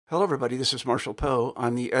Hello, everybody. This is Marshall Poe.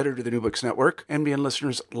 I'm the editor of the New Books Network. NBN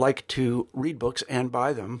listeners like to read books and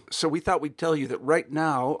buy them. So we thought we'd tell you that right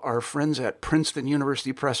now, our friends at Princeton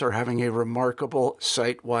University Press are having a remarkable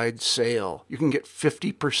site-wide sale. You can get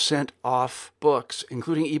 50% off books,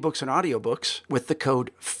 including ebooks and audiobooks, with the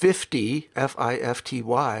code 50,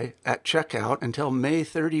 F-I-F-T-Y, at checkout until May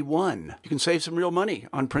 31. You can save some real money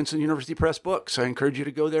on Princeton University Press books. I encourage you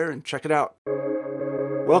to go there and check it out.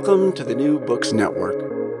 Welcome to the New Books Network.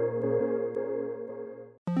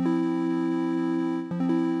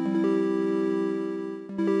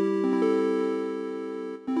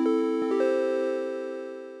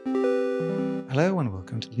 Hello and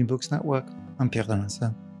welcome to the New Books Network. I'm Pierre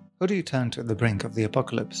Danassa. Who do you turn to at the brink of the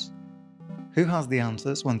apocalypse? Who has the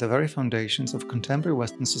answers when the very foundations of contemporary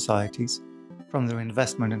Western societies, from their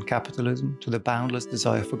investment in capitalism to the boundless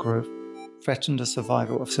desire for growth, threaten the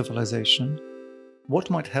survival of civilization? What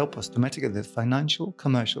might help us to mitigate the financial,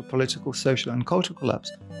 commercial, political, social and cultural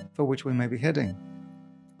collapse for which we may be heading?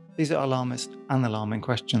 These are alarmist and alarming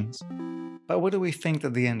questions. But whether we think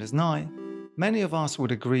that the end is nigh, many of us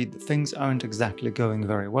would agree that things aren't exactly going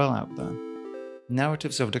very well out there.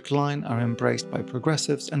 Narratives of decline are embraced by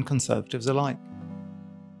progressives and conservatives alike.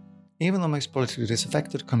 Even the most politically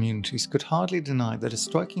disaffected communities could hardly deny that the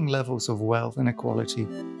striking levels of wealth inequality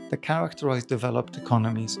that characterize developed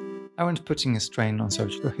economies aren't putting a strain on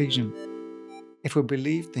social cohesion. If we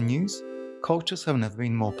believe the news, cultures have never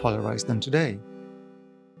been more polarized than today.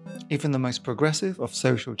 Even the most progressive of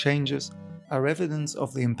social changes are evidence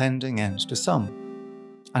of the impending end to some.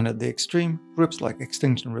 And at the extreme, groups like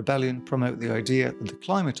Extinction Rebellion promote the idea that the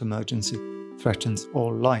climate emergency threatens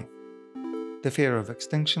all life. The fear of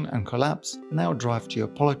extinction and collapse now drive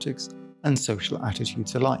geopolitics and social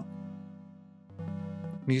attitudes alike.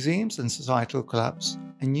 Museums and Societal Collapse,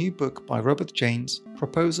 a new book by Robert Janes,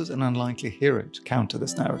 proposes an unlikely hero to counter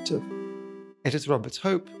this narrative. It is Robert's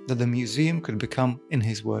hope that the museum could become, in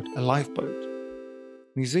his word, a lifeboat.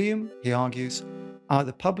 Museum, he argues, are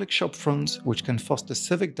the public shop fronts which can foster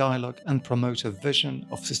civic dialogue and promote a vision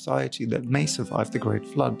of society that may survive the Great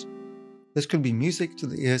Flood. This could be music to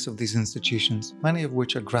the ears of these institutions, many of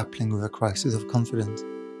which are grappling with a crisis of confidence.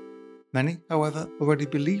 Many, however, already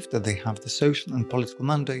believe that they have the social and political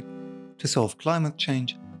mandate to solve climate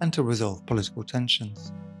change and to resolve political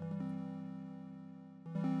tensions.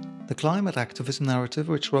 The climate activism narrative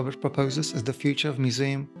which Robert proposes as the future of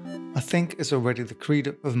museum, I think, is already the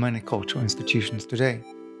credo of many cultural institutions today.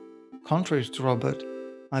 Contrary to Robert,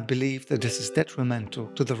 I believe that this is detrimental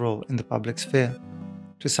to the role in the public sphere.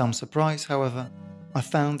 To some surprise, however, I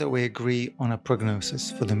found that we agree on a prognosis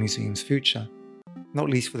for the museum's future. Not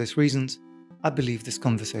least for these reasons, I believe this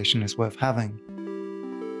conversation is worth having.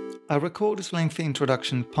 I record this lengthy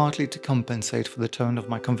introduction partly to compensate for the tone of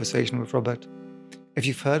my conversation with Robert. If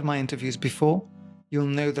you've heard my interviews before, you'll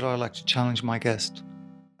know that I like to challenge my guest.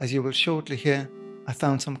 As you will shortly hear, I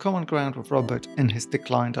found some common ground with Robert in his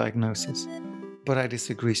decline diagnosis, but I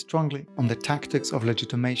disagree strongly on the tactics of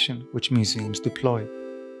legitimation which museums deploy.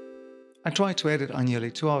 I try to edit our nearly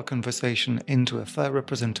 2-hour conversation into a fair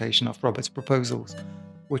representation of Robert's proposals,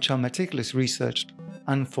 which are meticulously researched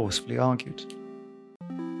and forcefully argued.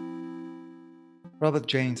 Robert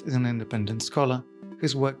Janes is an independent scholar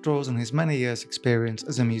whose work draws on his many years' experience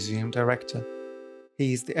as a museum director.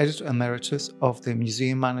 He is the editor emeritus of the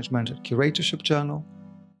Museum Management and Curatorship Journal,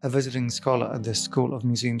 a visiting scholar at the School of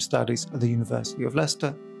Museum Studies at the University of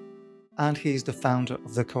Leicester, and he is the founder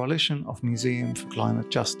of the Coalition of Museums for Climate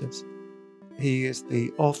Justice. He is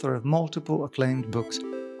the author of multiple acclaimed books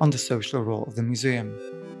on the social role of the museum.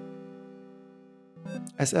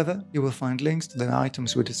 As ever, you will find links to the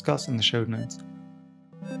items we discuss in the show notes.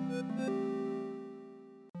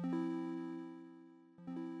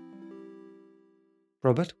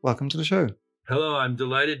 Robert, welcome to the show. Hello, I'm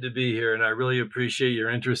delighted to be here, and I really appreciate your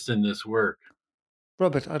interest in this work.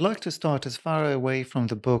 Robert, I'd like to start as far away from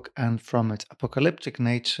the book and from its apocalyptic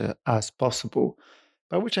nature as possible,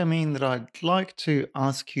 by which I mean that I'd like to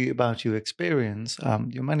ask you about your experience,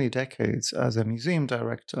 your many decades as a museum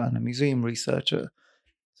director and a museum researcher.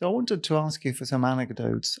 So I wanted to ask you for some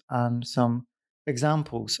anecdotes and some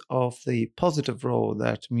examples of the positive role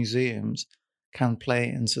that museums can play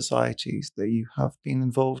in societies that you have been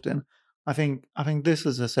involved in. I think this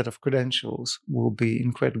as a set of credentials will be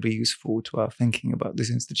incredibly useful to our thinking about these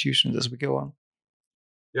institutions as we go on.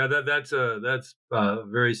 Yeah, that's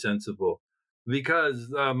very sensible, because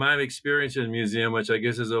my experience in museum, which I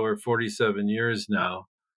guess is over 47 years now,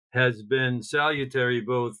 has been salutary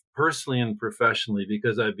both personally and professionally,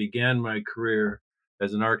 because I began my career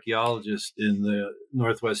as an archaeologist in the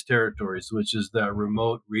Northwest Territories, which is that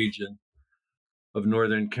remote region of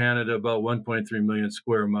northern Canada, about 1.3 million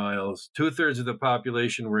square miles. 2/3 of the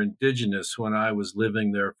population were indigenous when I was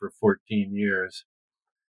living there for 14 years.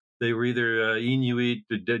 They were either Inuit,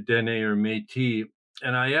 Dene, or Métis.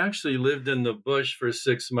 And I actually lived in the bush for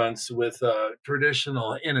 6 months in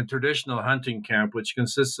a traditional hunting camp, which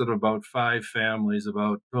consisted of about 5 families,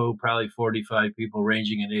 probably 45 people,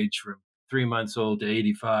 ranging in age from 3 months old to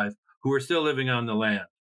 85, who were still living on the land.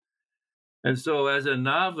 And so, as a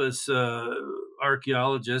novice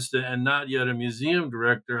archaeologist and not yet a museum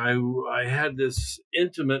director, I had this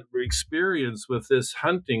intimate experience with this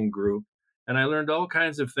hunting group, and I learned all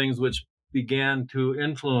kinds of things which began to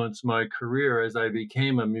influence my career as I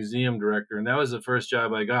became a museum director. And that was the first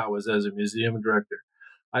job I got, was as a museum director.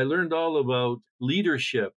 I learned all about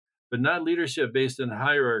leadership, but not leadership based on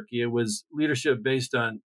hierarchy. It was leadership based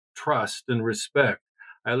on trust and respect.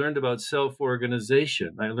 I learned about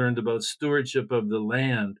self-organization. I learned about stewardship of the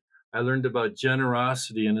land. I learned about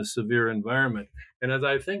generosity in a severe environment. And as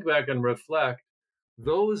I think back and reflect,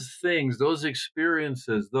 those things, those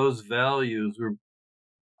experiences, those values were,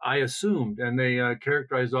 I assumed, and they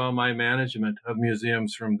characterized all my management of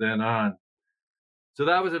museums from then on. So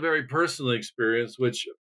that was a very personal experience, which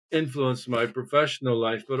influenced my professional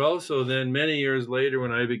life. But also then many years later,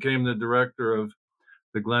 when I became the director of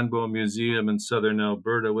the Glenbow Museum in southern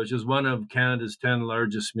Alberta, which is one of Canada's 10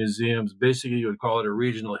 largest museums. Basically, you would call it a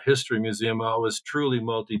regional history museum. It was truly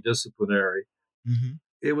multidisciplinary. Mm-hmm.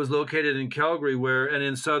 It was located in Calgary, and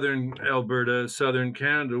in southern Alberta, southern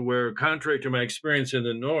Canada, where, contrary to my experience in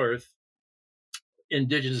the north,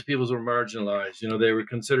 Indigenous peoples were marginalized. They were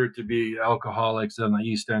considered to be alcoholics on the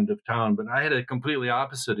east end of town. But I had a completely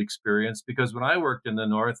opposite experience, because when I worked in the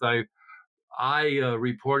north, I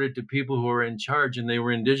reported to people who were in charge, and they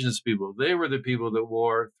were Indigenous people. They were the people that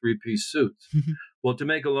wore three-piece suits. Well, to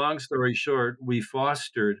make a long story short, we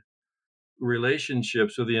fostered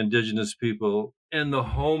relationships with the Indigenous people in the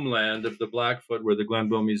homeland of the Blackfoot, where the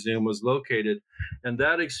Glenbow Museum was located. And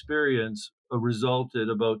that experience resulted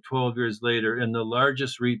about 12 years later in the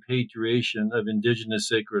largest repatriation of Indigenous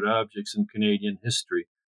sacred objects in Canadian history.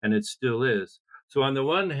 And it still is. So on the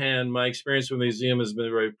one hand, my experience with the museum has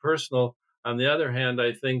been very personal. On the other hand,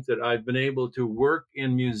 I think that I've been able to work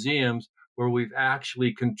in museums where we've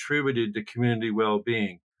actually contributed to community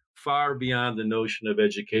well-being, far beyond the notion of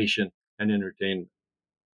education and entertainment.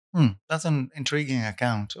 That's an intriguing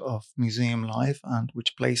account of museum life, and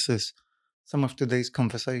which places some of today's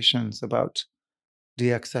conversations about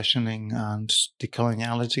deaccessioning and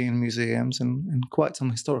decoloniality in museums in quite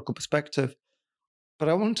some historical perspective. But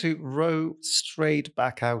I want to row straight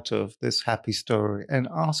back out of this happy story and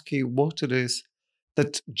ask you what it is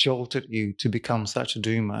that jolted you to become such a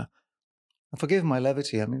doomer. Forgive my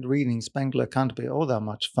levity. I mean, reading Spengler can't be all that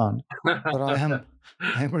much fun. But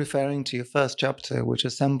I'm referring to your first chapter, which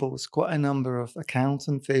assembles quite a number of accounts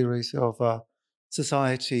and theories of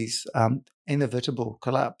society's inevitable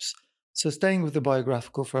collapse. So, staying with the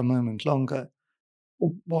biographical for a moment longer,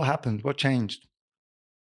 what happened? What changed?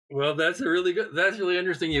 Well, that's really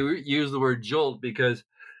interesting. You use the word jolt, because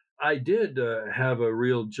I did have a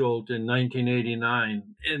real jolt in 1989.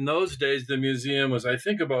 In those days, the museum was, I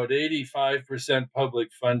think, about 85% public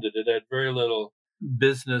funded. It had very little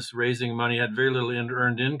business raising money, had very little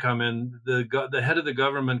earned income. And the head of the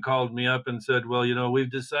government called me up and said, well,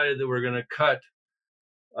 we've decided that we're going to cut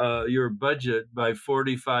your budget by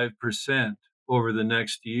 45% over the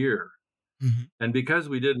next year. Mm-hmm. And because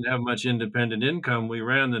we didn't have much independent income, we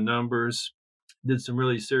ran the numbers, did some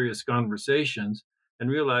really serious conversations, and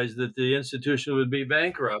realized that the institution would be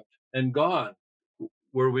bankrupt and gone,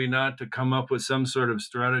 were we not to come up with some sort of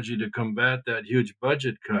strategy to combat that huge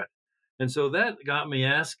budget cut. And so that got me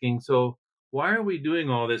asking, so why are we doing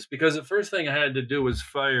all this? Because the first thing I had to do was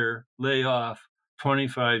lay off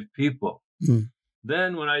 25 people.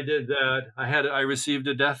 Then when I did that, I received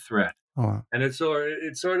a death threat. Oh, wow. And it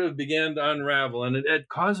sort of began to unravel. And it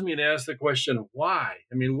caused me to ask the question, why?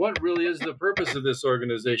 I mean, what really is the purpose of this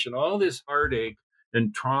organization? All this heartache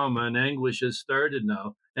and trauma and anguish has started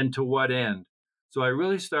now, and to what end? So I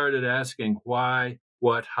really started asking why,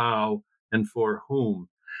 what, how, and for whom.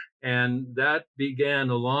 And that began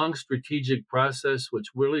a long strategic process, which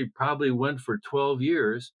really probably went for 12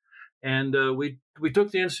 years. And we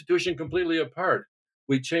took the institution completely apart.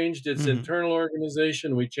 We changed its internal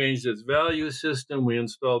organization. We changed its value system. We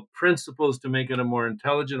installed principles to make it a more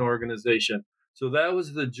intelligent organization. So that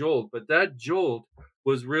was the jolt. But that jolt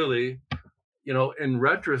was really, in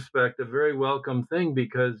retrospect, a very welcome thing,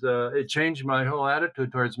 because it changed my whole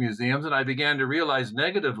attitude towards museums. And I began to realize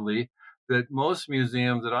negatively that most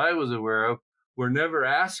museums that I was aware of were never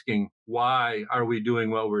asking, why are we doing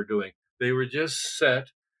what we're doing? They were just set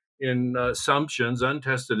in assumptions,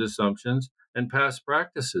 untested assumptions, and past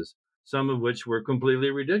practices, some of which were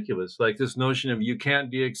completely ridiculous, like this notion of you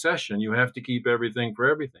can't deaccession, you have to keep everything for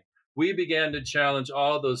everything. We began to challenge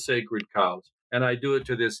all those sacred cows, and I do it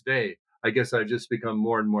to this day. I guess I've just become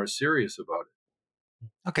more and more serious about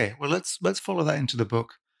it. Okay, well, let's follow that into the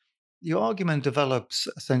book. Your argument develops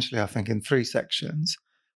essentially, I think, in three sections.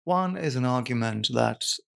 One is an argument that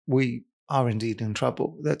we are indeed in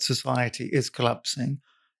trouble, that society is collapsing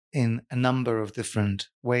in a number of different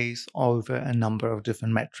ways over a number of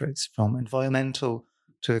different metrics, from environmental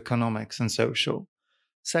to economics and social.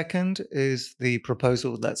 Second is the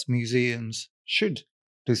proposal that museums should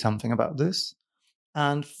do something about this.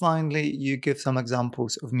 And finally, you give some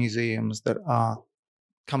examples of museums that are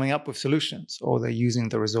coming up with solutions, or they're using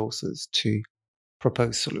the resources to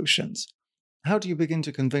propose solutions. How do you begin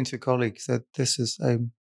to convince your colleagues that this is a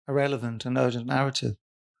relevant and urgent narrative?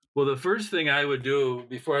 Well, the first thing I would do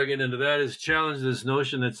before I get into that is challenge this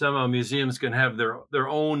notion that somehow museums can have their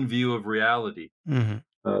own view of reality. Mm-hmm.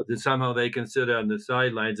 That somehow they can sit on the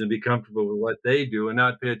sidelines and be comfortable with what they do and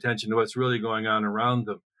not pay attention to what's really going on around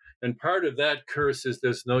them. And part of that curse is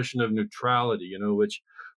this notion of neutrality,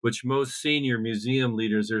 which most senior museum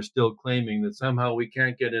leaders are still claiming, that somehow we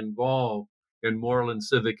can't get involved in moral and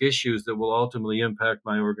civic issues that will ultimately impact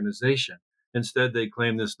my organization. Instead, they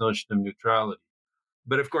claim this notion of neutrality.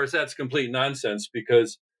 But of course, that's complete nonsense,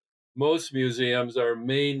 because most museums are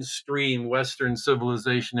mainstream Western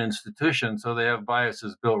civilization institutions, so they have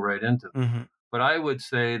biases built right into them. Mm-hmm. But I would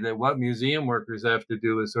say that what museum workers have to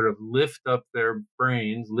do is sort of lift up their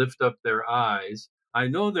brains, lift up their eyes. I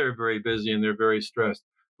know they're very busy and they're very stressed,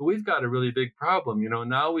 but we've got a really big problem.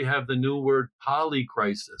 Now we have the new word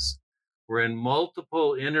polycrisis, wherein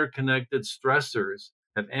multiple interconnected stressors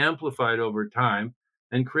have amplified over time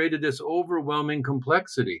and created this overwhelming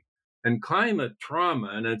complexity. And climate trauma,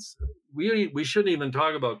 and we shouldn't even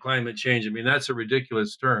talk about climate change. I mean, that's a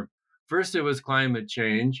ridiculous term. First it was climate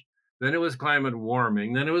change, then it was climate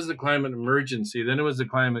warming, then it was the climate emergency, then it was the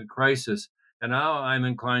climate crisis, and now I'm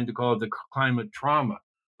inclined to call it the climate trauma.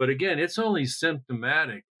 But again, it's only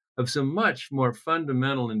symptomatic of some much more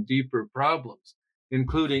fundamental and deeper problems,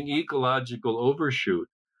 including ecological overshoot.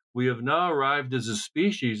 We have now arrived as a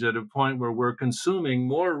species at a point where we're consuming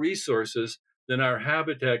more resources than our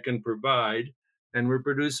habitat can provide, and we're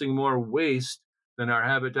producing more waste than our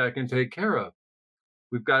habitat can take care of.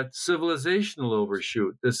 We've got civilizational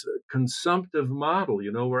overshoot, this consumptive model,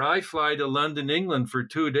 where I fly to London, England for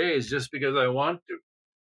 2 days just because I want to.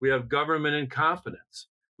 We have government incompetence.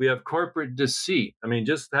 We have corporate deceit. I mean,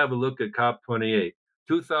 just have a look at COP28,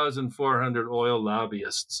 2,400 oil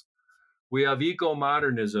lobbyists. We have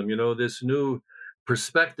eco-modernism, this new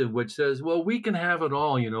perspective which says, well, we can have it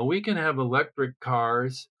all, we can have electric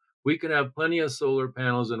cars, we can have plenty of solar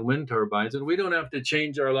panels and wind turbines, and we don't have to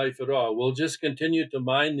change our life at all. We'll just continue to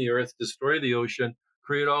mine the earth, destroy the ocean,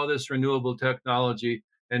 create all this renewable technology,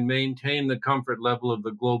 and maintain the comfort level of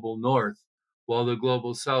the global north while the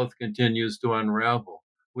global south continues to unravel.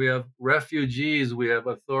 We have refugees, we have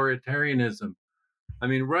authoritarianism. I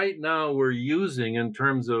mean, right now we're using, in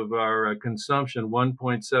terms of our consumption,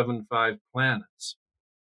 1.75 planets.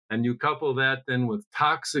 And you couple that then with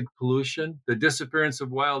toxic pollution, the disappearance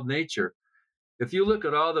of wild nature. If you look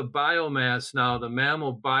at all the biomass now, the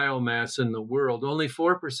mammal biomass in the world, only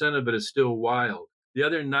 4% of it is still wild. The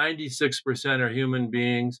other 96% are human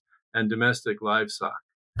beings and domestic livestock.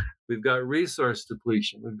 We've got resource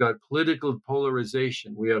depletion. We've got political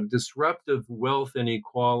polarization. We have disruptive wealth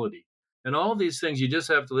inequality. And all these things, you just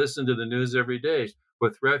have to listen to the news every day,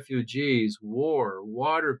 with refugees, war,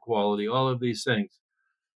 water quality, all of these things.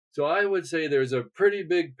 So I would say there's a pretty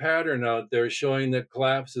big pattern out there showing that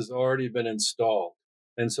collapse has already been installed.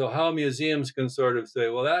 And so how museums can sort of say,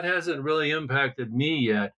 well, that hasn't really impacted me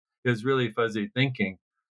yet, is really fuzzy thinking.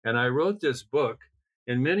 And I wrote this book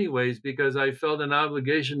in many ways because I felt an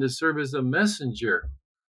obligation to serve as a messenger,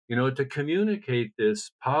 to communicate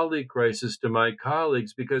this polycrisis to my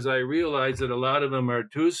colleagues, because I realize that a lot of them are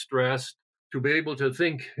too stressed to be able to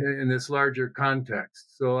think in this larger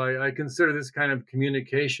context. So I consider this kind of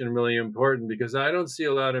communication really important, because I don't see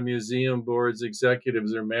a lot of museum boards,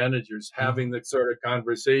 executives, or managers having the sort of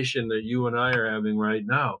conversation that you and I are having right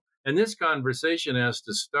now. And this conversation has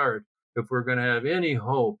to start if we're going to have any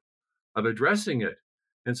hope of addressing it.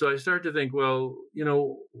 And so I start to think, well,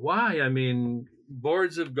 why? I mean,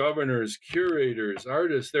 boards of governors, curators,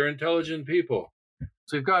 artists, they're intelligent people.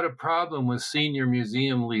 So we've got a problem with senior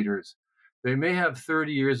museum leaders. They may have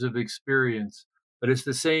 30 years of experience, but it's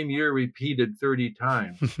the same year repeated 30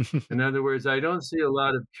 times. In other words, I don't see a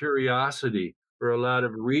lot of curiosity for a lot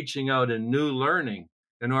of reaching out and new learning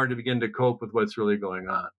in order to begin to cope with what's really going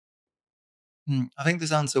on. I think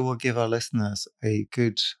this answer will give our listeners a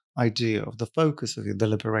good idea of the focus of your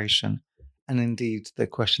deliberation. And indeed, the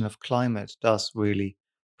question of climate does really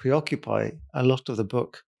preoccupy a lot of the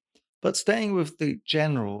book. But staying with the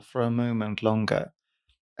general for a moment longer,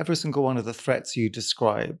 every single one of the threats you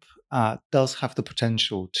describe does have the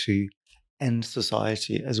potential to end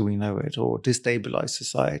society as we know it or destabilize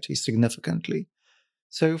society significantly.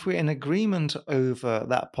 So, if we're in agreement over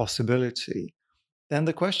that possibility, then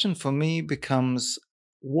the question for me becomes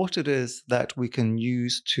what it is that we can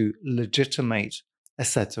use to legitimate a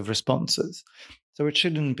set of responses. So, it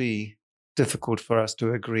shouldn't be difficult for us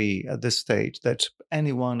to agree at this stage that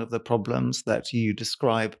any one of the problems that you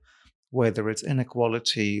describe, whether it's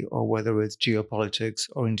inequality or whether it's geopolitics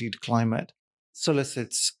or indeed climate,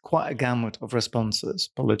 solicits quite a gamut of responses: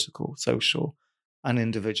 political, social, and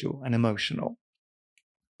individual and emotional.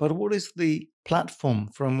 But what is the platform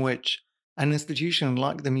from which an institution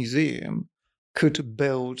like the museum could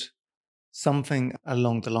build something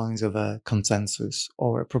along the lines of a consensus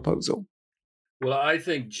or a proposal? Well, I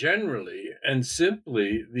think generally and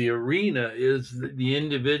simply, the arena is the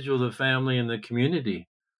individual, the family, and the community,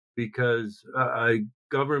 because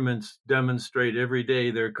governments demonstrate every day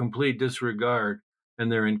their complete disregard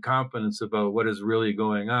and their incompetence about what is really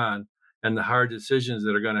going on and the hard decisions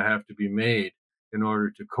that are going to have to be made in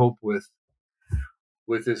order to cope with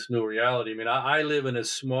this new reality. I mean, I live in a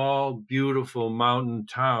small, beautiful mountain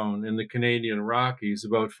town in the Canadian Rockies,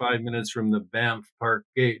 about 5 minutes from the Banff Park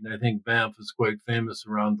Gate. And I think Banff is quite famous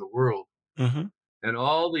around the world. Mm-hmm. And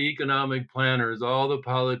all the economic planners, all the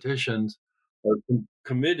politicians are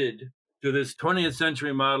committed to this 20th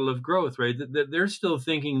century model of growth, right? They're still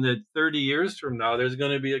thinking that 30 years from now, there's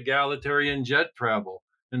going to be egalitarian jet travel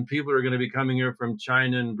and people are going to be coming here from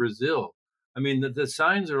China and Brazil. I mean, the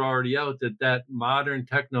signs are already out that modern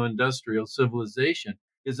techno-industrial civilization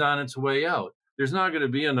is on its way out. There's not going to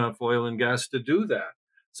be enough oil and gas to do that.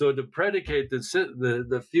 So to predicate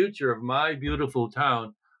the future of my beautiful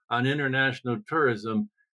town on international tourism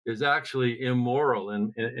is actually immoral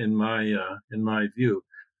in my view.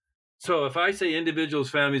 So if I say individuals,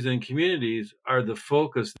 families, and communities are the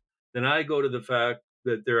focus, then I go to the fact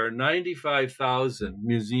that there are 95,000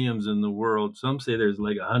 museums in the world. Some say there's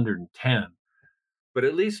like 110, but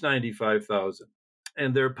at least 95,000.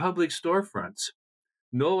 And they're public storefronts.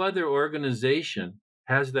 No other organization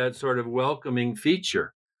has that sort of welcoming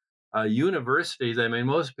feature. Universities, I mean,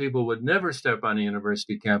 most people would never step on a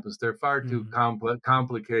university campus. They're far too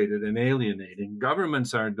complicated and alienating.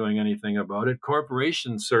 Governments aren't doing anything about it.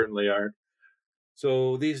 Corporations certainly aren't.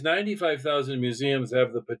 So these 95,000 museums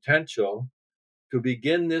have the potential to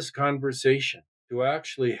begin this conversation, to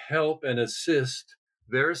actually help and assist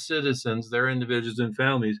their citizens, their individuals and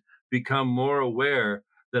families become more aware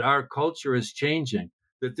that our culture is changing,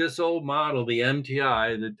 that this old model, the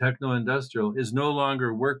MTI, the techno-industrial, is no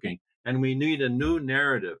longer working. And we need a new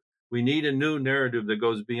narrative. We need a new narrative that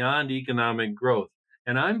goes beyond economic growth.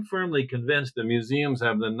 And I'm firmly convinced that museums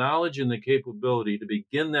have the knowledge and the capability to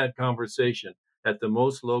begin that conversation at the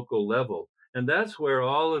most local level. And that's where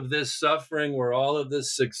all of this suffering, where all of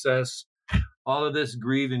this success, all of this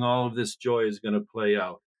grieving, all of this joy is going to play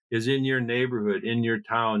out, is in your neighborhood, in your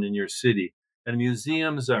town, in your city. And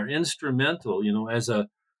museums are instrumental, as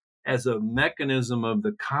a mechanism of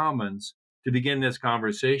the commons to begin this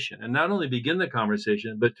conversation. And not only begin the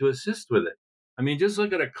conversation, but to assist with it. I mean, just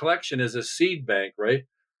look at a collection as a seed bank, right?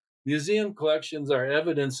 Museum collections are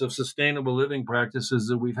evidence of sustainable living practices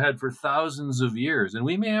that we've had for thousands of years. And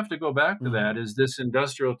we may have to go back to that as this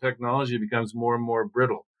industrial technology becomes more and more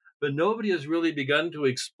brittle. But nobody has really begun to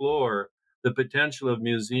explore the potential of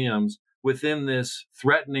museums within this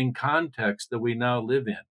threatening context that we now live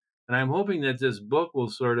in. And I'm hoping that this book will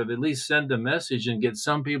sort of at least send a message and get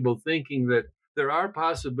some people thinking that there are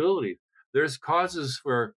possibilities. There's causes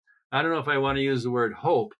for, I don't know if I want to use the word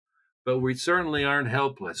hope, but we certainly aren't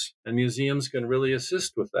helpless, and museums can really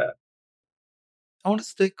assist with that. I want to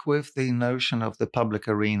stick with the notion of the public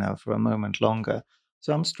arena for a moment longer.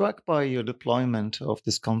 So I'm struck by your deployment of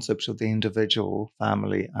this concept of the individual,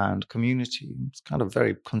 family, and community. It's kind of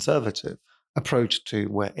very conservative approach to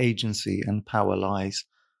where agency and power lies,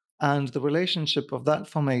 and the relationship of that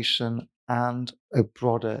formation and a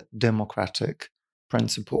broader democratic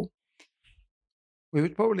principle. We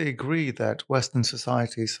would probably agree that Western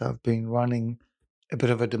societies have been running a bit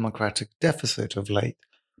of a democratic deficit of late.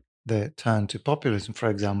 The turn to populism, for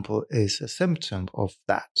example, is a symptom of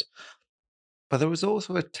that. But there is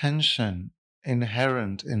also a tension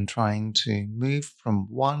inherent in trying to move from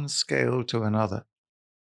one scale to another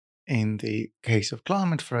in the case of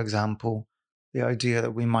climate, for example, the idea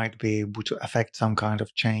that we might be able to affect some kind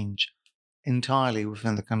of change entirely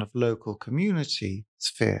within the kind of local community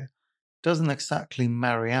sphere doesn't exactly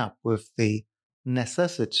marry up with the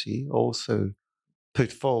necessity also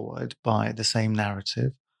put forward by the same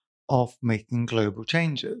narrative of making global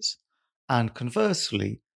changes. And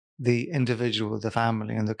conversely, the individual, the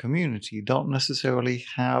family, and the community don't necessarily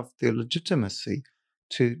have the legitimacy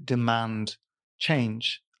to demand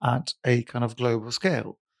change at a kind of global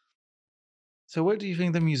scale. So, where do you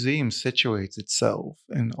think the museum situates itself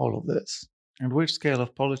in all of this? And which scale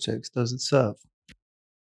of politics does it serve?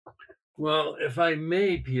 Well, if I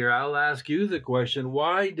may, Pierre, I'll ask you the question: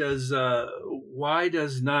 why does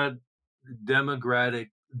not democratic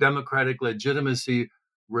legitimacy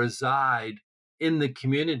reside in the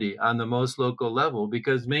community on the most local level?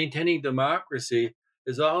 Because maintaining democracy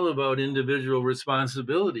is all about individual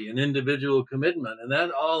responsibility and individual commitment, and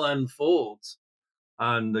that all unfolds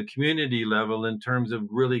on the community level in terms of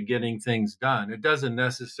really getting things done. It doesn't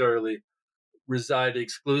necessarily reside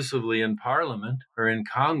exclusively in Parliament or in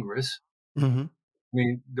Congress. Mm-hmm. I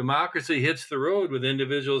mean, democracy hits the road with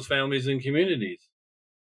individuals, families, and communities.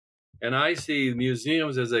 And I see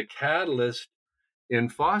museums as a catalyst in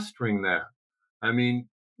fostering that. I mean,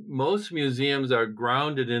 most museums are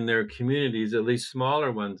grounded in their communities, at least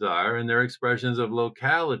smaller ones are, and they're expressions of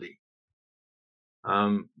locality.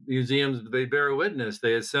 Museums, they bear witness,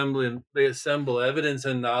 they assemble evidence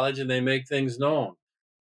and knowledge, and they make things known.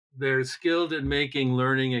 They're skilled at making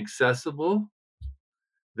learning accessible.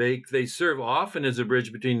 They serve often as a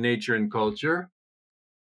bridge between nature and culture.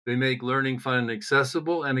 They make learning fun and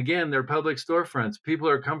accessible. And again, they're public storefronts. People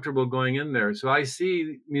are comfortable going in there. So I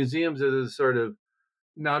see museums as a sort of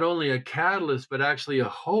not only a catalyst, but actually a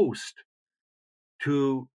host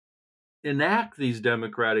to enact these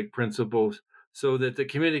democratic principles so that the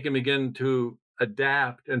community can begin to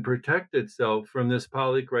adapt and protect itself from this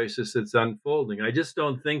polycrisis that's unfolding. I just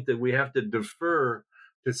don't think that we have to defer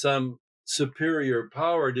to some superior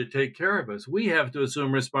power to take care of us. We have to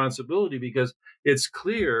assume responsibility because it's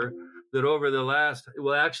clear that over the last,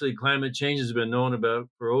 well, actually, climate change has been known about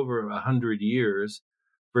for over 100 years,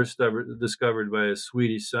 first discovered by a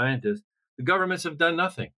Swedish scientist. The governments have done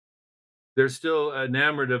nothing. They're still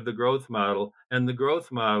enamored of the growth model, and the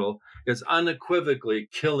growth model is unequivocally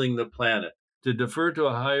killing the planet. To defer to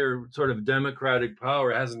a higher sort of democratic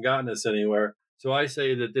power hasn't gotten us anywhere. So I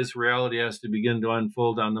say that this reality has to begin to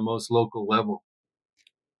unfold on the most local level.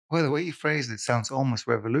 Well, the way you phrased it sounds almost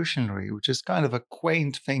revolutionary, which is kind of a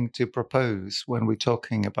quaint thing to propose when we're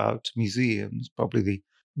talking about museums, probably the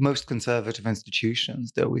most conservative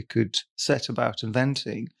institutions that we could set about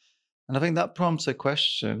inventing. And I think that prompts a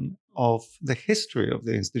question of the history of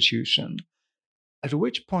the institution. At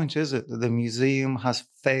which point is it that the museum has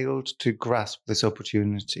failed to grasp this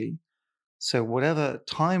opportunity? So, whatever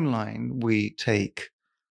timeline we take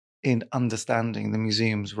in understanding the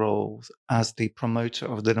museum's role as the promoter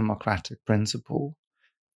of the democratic principle,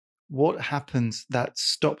 what happens that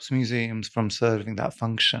stops museums from serving that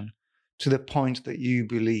function to the point that you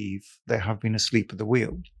believe they have been asleep at the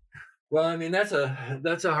wheel? Well, I mean that's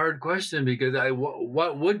a hard question because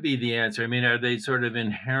what would be the answer? I mean, are they sort of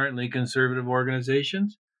inherently conservative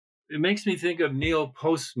organizations? It makes me think of Neil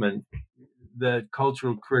Postman, the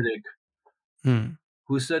cultural critic, Hmm.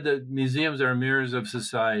 who said that museums are mirrors of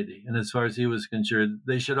society. And as far as he was concerned,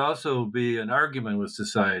 they should also be an argument with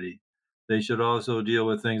society. They should also deal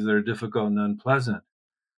with things that are difficult and unpleasant.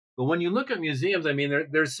 But when you look at museums, I mean,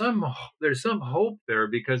 there's some hope there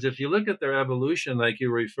because if you look at their evolution, like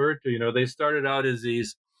you referred to, they started out as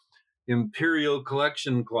these imperial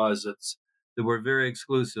collection closets that were very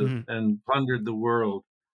exclusive Hmm. and plundered the world.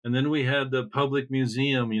 And then we had the public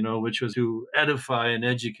museum, which was to edify and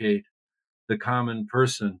educate the common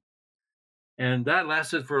person. And that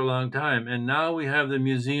lasted for a long time. And now we have the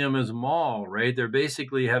museum as mall, right? They're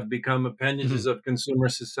basically have become Hmm. appendages of consumer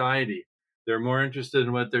society. They're more interested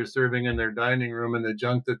in what they're serving in their dining room and the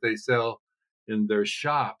junk that they sell in their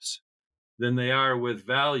shops than they are with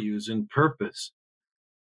values and purpose.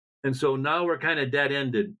 And so now we're kind of dead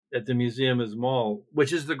ended at the museum as mall,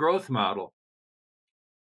 which is the growth model.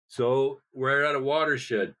 So we're at a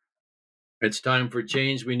watershed. It's time for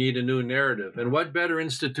change. We need a new narrative. And what better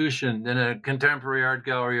institution than a contemporary art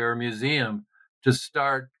gallery or a museum to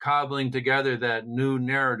start cobbling together that new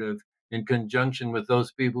narrative in conjunction with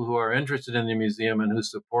those people who are interested in the museum and who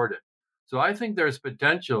support it? So I think there's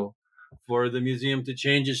potential for the museum to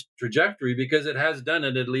change its trajectory because it has done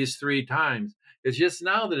it at least 3 times. It's just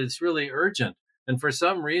now that it's really urgent. And for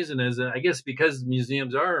some reason, as I guess because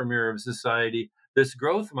museums are a mirror of society, this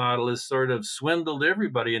growth model has sort of swindled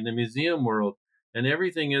everybody in the museum world, and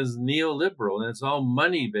everything is neoliberal and it's all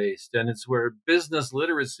money based, and it's where business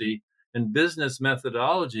literacy and business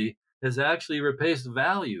methodology has actually replaced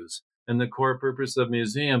values and the core purpose of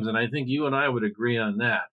museums. And I think you and I would agree on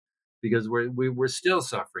that, because we're still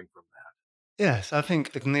suffering from that. Yes, I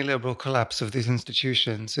think the neoliberal collapse of these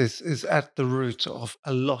institutions is at the root of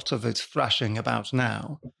a lot of its thrashing about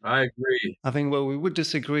now. I agree. I think where we would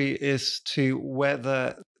disagree is to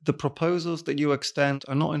whether the proposals that you extend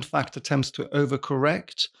are not in fact attempts to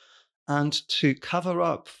overcorrect and to cover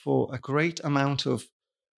up for a great amount of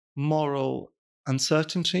moral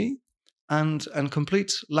uncertainty and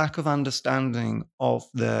complete lack of understanding of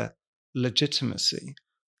their legitimacy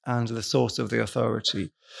and the source of the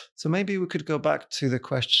authority. So maybe we could go back to the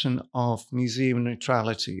question of museum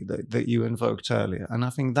neutrality that you invoked earlier. And I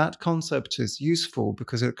think that concept is useful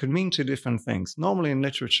because it could mean two different things. Normally in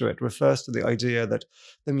literature, it refers to the idea that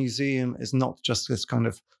the museum is not just this kind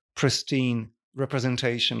of pristine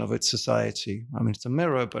representation of its society. I mean, it's a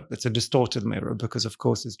mirror, but it's a distorted mirror because, of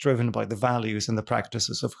course, it's driven by the values and the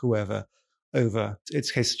practices of whoever over its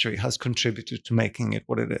history has contributed to making it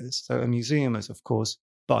what it is. So a museum is, of course,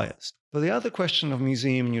 biased. But the other question of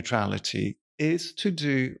museum neutrality is to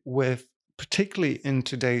do with, particularly in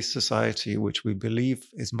today's society, which we believe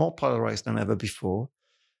is more polarized than ever before,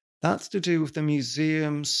 that's to do with the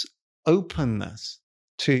museum's openness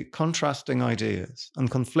to contrasting ideas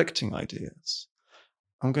and conflicting ideas.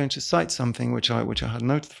 I'm going to cite something which I had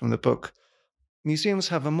noted from the book. Museums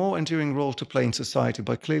have a more enduring role to play in society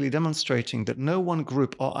by clearly demonstrating that no one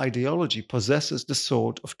group or ideology possesses the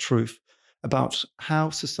sword of truth about how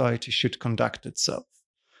society should conduct itself.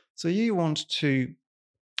 So you want to,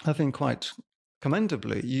 I think quite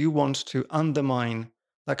commendably, you want to undermine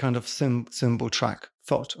that kind of symbol track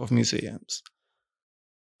thought of museums.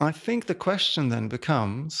 I think the question then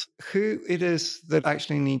becomes who it is that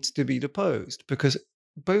actually needs to be deposed, because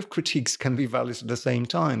both critiques can be valid at the same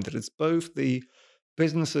time, that it's both the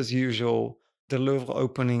business as usual, the Louvre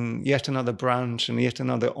opening yet another branch and yet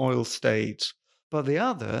another oil state, but the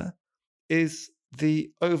other is the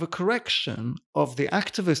overcorrection of the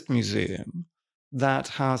activist museum that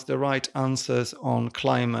has the right answers on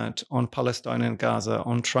climate, on Palestine and Gaza,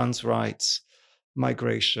 on trans rights,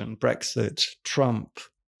 migration, Brexit, Trump.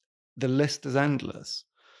 The list is endless.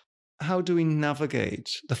 How do we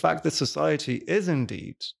navigate the fact that society is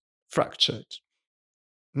indeed fractured,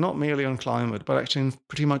 not merely on climate, but actually in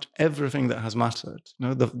pretty much everything that has mattered? You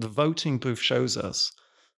know, the voting booth shows us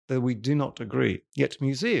that we do not agree. Yet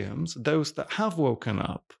museums, those that have woken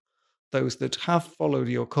up, those that have followed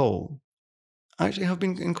your call, actually have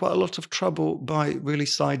been in quite a lot of trouble by really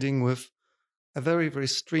siding with a very, very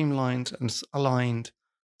streamlined and aligned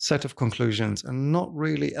set of conclusions and not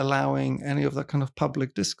really allowing any of that kind of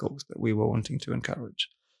public discourse that we were wanting to encourage.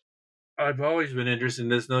 I've always been interested in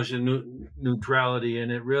this notion of neutrality,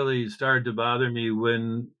 and it really started to bother me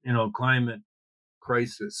when, climate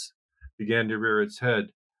crisis began to rear its head,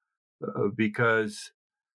 because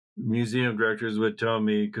museum directors would tell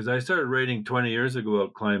me, because I started writing 20 years ago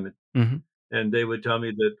about climate, and they would tell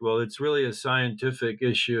me that, well, it's really a scientific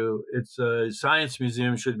issue. It's a science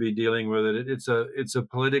museum should be dealing with it. It's a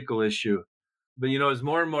political issue. But, as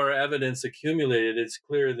more and more evidence accumulated, it's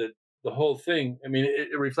clear that the whole thing, I mean,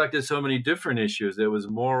 it reflected so many different issues. There was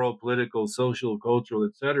moral, political, social, cultural,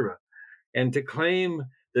 etc. And to claim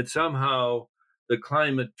that somehow the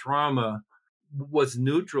climate trauma was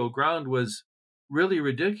neutral ground was really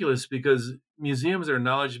ridiculous, because museums are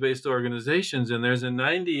knowledge-based organizations, and there's a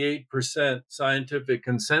 98% scientific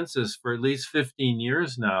consensus for at least 15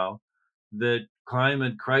 years now that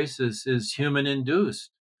climate crisis is human-induced.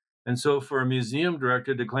 And so for a museum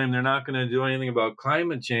director to claim they're not going to do anything about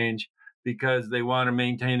climate change because they want to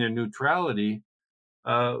maintain their neutrality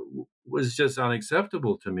was just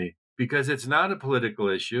unacceptable to me, because it's not a political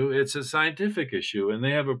issue, it's a scientific issue, and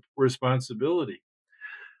they have a responsibility.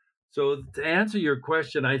 So to answer your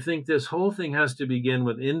question, I think this whole thing has to begin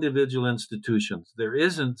with individual institutions. There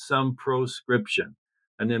isn't some proscription.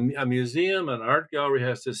 And a museum, an art gallery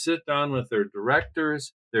has to sit down with their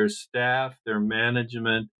directors, their staff, their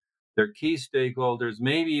management, their key stakeholders,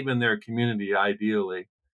 maybe even their community, ideally,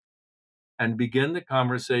 and begin the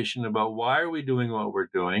conversation about why are we doing what we're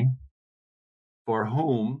doing, for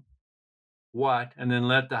whom, what, and then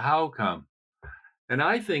let the how come. And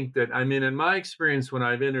I think that, in my experience, when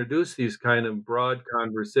I've introduced these kind of broad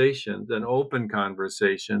conversations and open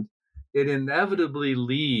conversations, it inevitably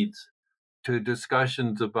leads to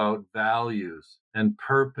discussions about values and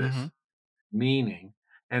purpose, meaning.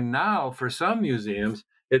 And now for some museums,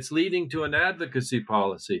 it's leading to an advocacy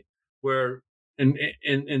policy where,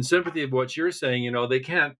 in sympathy of what you're saying, they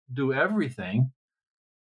can't do everything.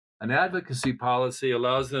 An advocacy policy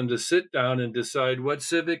allows them to sit down and decide what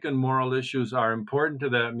civic and moral issues are important to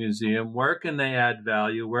that museum, where can they add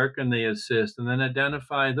value, where can they assist, and then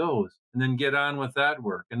identify those, and then get on with that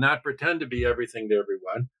work, and not pretend to be everything to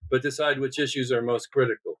everyone, but decide which issues are most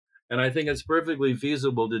critical. And I think it's perfectly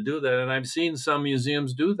feasible to do that, and I've seen some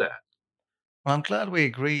museums do that. Well, I'm glad we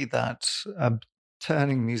agree that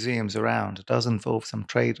turning museums around does involve some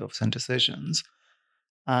trade-offs and decisions.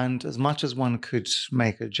 And as much as one could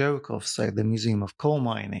make a joke of, say, the Museum of Coal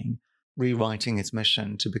Mining rewriting its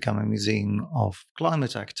mission to become a museum of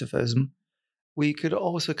climate activism, we could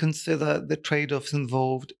also consider the trade-offs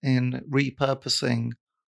involved in repurposing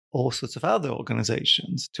all sorts of other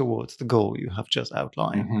organizations towards the goal you have just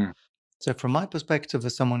outlined. Mm-hmm. So from my perspective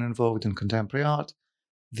as someone involved in contemporary art,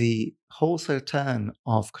 the wholesale turn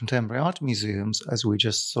of contemporary art museums, as we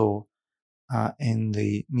just saw in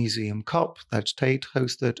the Museum COP that Tate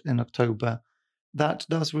hosted in October, that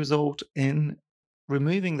does result in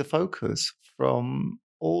removing the focus from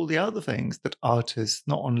all the other things that art is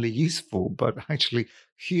not only useful, but actually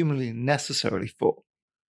humanly necessary for.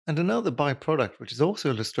 And another byproduct, which is also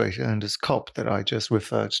illustrated in this COP that I just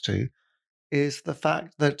referred to, is the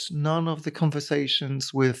fact that none of the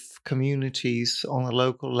conversations with communities on a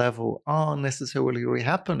local level are necessarily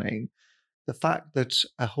happening. The fact that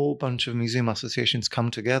a whole bunch of museum associations come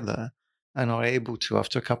together and are able to,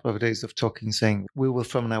 after a couple of days of talking, saying, we will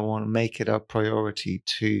from now on make it our priority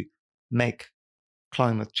to make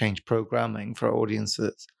climate change programming for our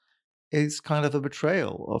audiences, is kind of a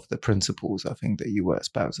betrayal of the principles, I think, that you were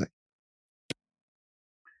espousing.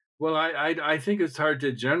 Well, I think it's hard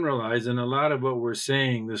to generalize, and a lot of what we're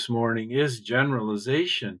saying this morning is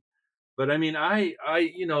generalization. But I mean,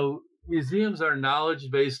 museums are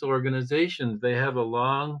knowledge-based organizations. They have a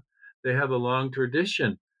long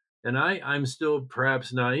tradition, and I'm still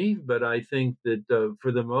perhaps naive, but I think that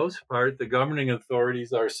for the most part, the governing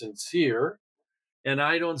authorities are sincere, and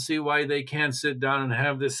I don't see why they can't sit down and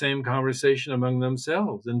have the same conversation among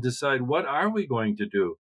themselves and decide, what are we going to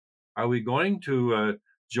do? Are we going to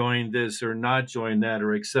join this or not join that,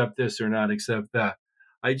 or accept this or not accept that?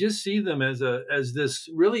 I just see them as this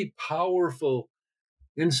really powerful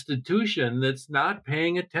institution that's not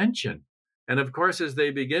paying attention. And of course, as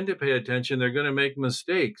they begin to pay attention, they're going to make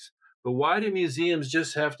mistakes. But why do museums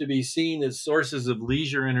just have to be seen as sources of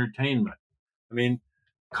leisure entertainment? I mean,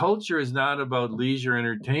 culture is not about leisure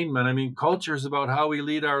entertainment. I mean, culture is about how we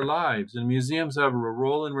lead our lives, and museums have a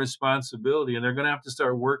role and responsibility, and they're going to have to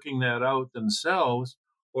start working that out themselves,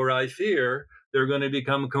 or I fear they're going to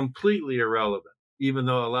become completely irrelevant, even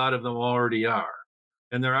though a lot of them already are.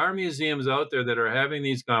 And there are museums out there that are having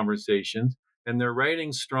these conversations, and they're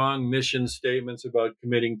writing strong mission statements about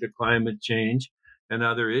committing to climate change and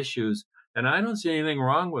other issues. And I don't see anything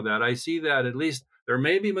wrong with that. I see that at least there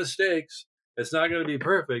may be mistakes. It's not going to be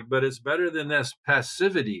perfect, but it's better than this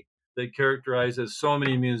passivity that characterizes so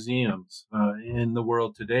many museums in the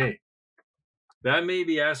world today. That may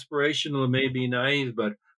be aspirational, it may be naive,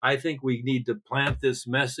 but I think we need to plant this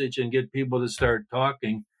message and get people to start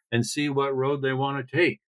talking and see what road they want to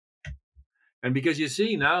take. And because you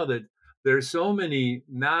see now that there's so many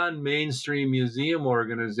non-mainstream museum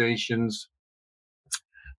organizations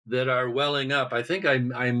that are welling up. I think I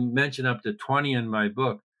mentioned up to 20 in my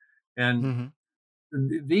book. And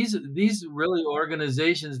these really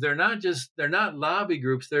organizations, they're not lobby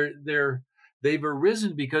groups. They've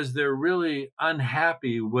arisen because they're really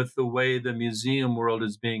unhappy with the way the museum world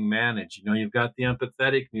is being managed. You've got the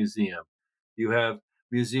Empathetic Museum, you have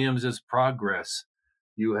Museums as Progress,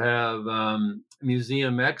 you have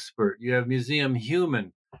Museum Expert, you have Museum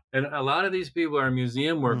Human, and a lot of these people are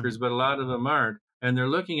museum workers, but a lot of them aren't. And they're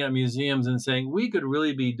looking at museums and saying, we could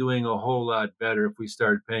really be doing a whole lot better if we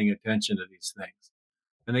started paying attention to these things.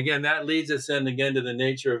 And again, that leads us in again to the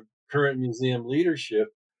nature of current museum leadership,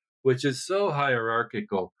 which is so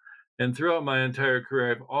hierarchical. And throughout my entire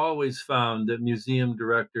career, I've always found that museum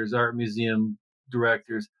directors, art museum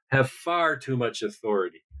directors, have far too much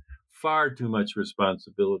authority, far too much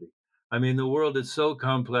responsibility. I mean, the world is so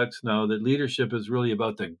complex now that leadership is really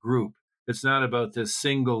about the group. It's not about this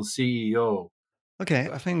single CEO. Okay,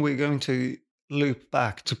 I think we're going to loop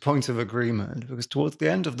back to points of agreement, because towards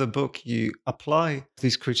the end of the book, you apply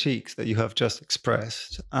these critiques that you have just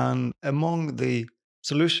expressed. And among the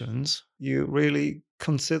solutions, you really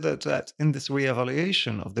consider that in this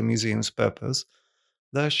reevaluation of the museum's purpose,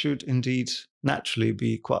 there should indeed naturally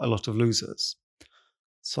be quite a lot of losers.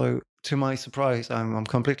 So to my surprise, I'm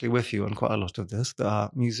completely with you on quite a lot of this. There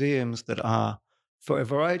are museums that are for a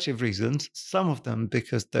variety of reasons, some of them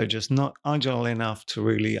because they're just not agile enough to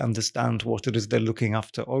really understand what it is they're looking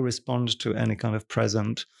after or respond to any kind of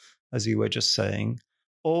present, as you were just saying.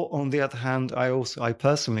 Or on the other hand, I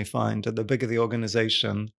personally find that the bigger the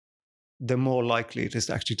organization, the more likely it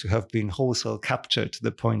is actually to have been wholesale captured to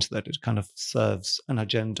the point that it kind of serves an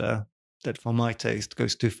agenda that, for my taste,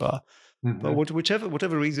 goes too far. But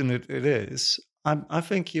whatever reason it is, I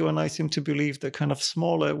think you and I seem to believe that kind of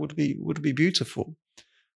smaller would be beautiful.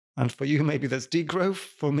 And for you, maybe that's degrowth.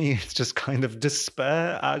 For me, it's just kind of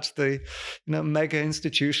despair at the mega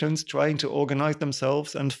institutions trying to organize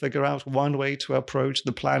themselves and figure out one way to approach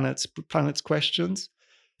the planet's questions.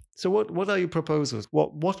 So what are your proposals?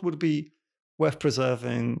 What would be worth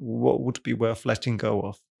preserving? What would be worth letting go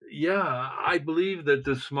of? Yeah, I believe that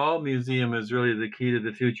the small museum is really the key to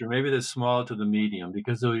the future, maybe the small to the medium,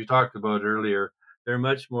 because as we talked about earlier, they're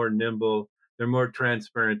much more nimble, they're more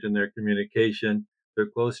transparent in their communication, they're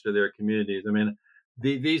close to their communities. I mean,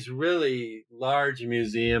 these really large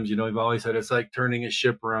museums, we've always said it's like turning a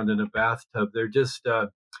ship around in a bathtub. They're just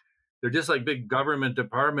like big government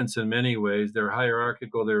departments in many ways. They're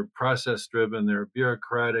hierarchical, they're process driven, they're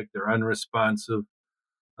bureaucratic, they're unresponsive,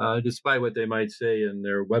 despite what they might say in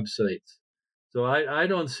their websites. So I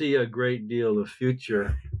don't see a great deal of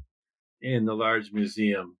future in the large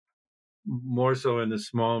museum, more so in the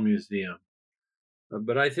small museum.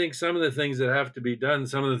 But I think some of the things that have to be done,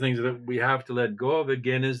 some of the things that we have to let go of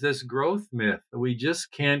again is this growth myth. We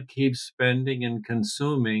just can't keep spending and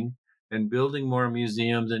consuming and building more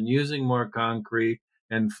museums and using more concrete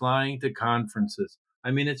and flying to conferences.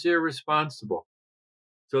 I mean, it's irresponsible.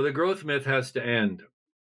 So the growth myth has to end.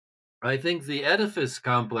 I think the edifice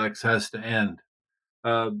complex has to end.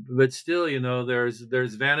 But still,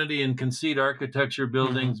 there's vanity and conceit architecture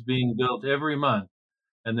buildings being built every month,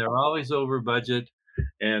 and they're always over budget.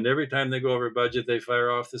 And every time they go over budget, they fire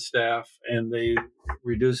off the staff and they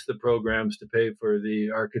reduce the programs to pay for the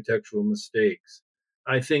architectural mistakes.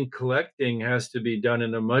 I think collecting has to be done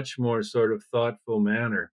in a much more sort of thoughtful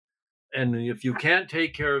manner. And if you can't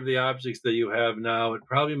take care of the objects that you have now, it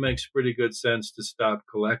probably makes pretty good sense to stop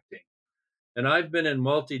collecting. And I've been in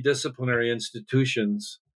multidisciplinary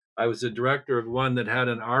institutions. I was a director of one that had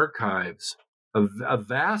an archives, a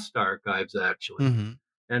vast archives, actually.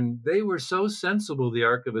 And they were so sensible, the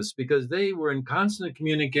archivists, because they were in constant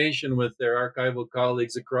communication with their archival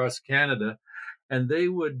colleagues across Canada. And they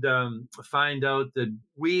would find out that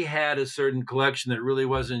we had a certain collection that really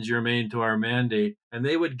wasn't germane to our mandate. And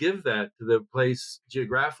they would give that to the place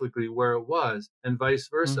geographically where it was, and vice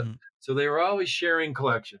versa. So they were always sharing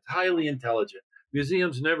collections, highly intelligent.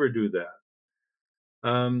 Museums never do that.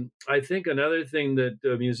 I think another thing that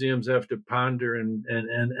museums have to ponder and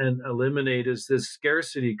eliminate is this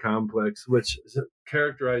scarcity complex, which is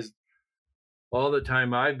characterized all the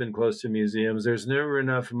time I've been close to museums. There's never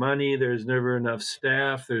enough money, there's never enough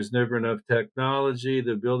staff, there's never enough technology,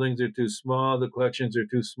 the buildings are too small, the collections are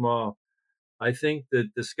too small. I think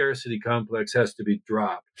that the scarcity complex has to be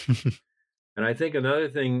dropped. And I think another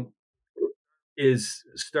thing is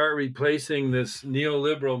start replacing this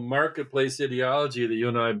neoliberal marketplace ideology that you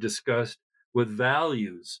and I have discussed with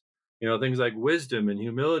values, things like wisdom and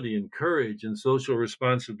humility and courage and social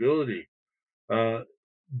responsibility.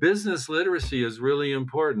 Business literacy is really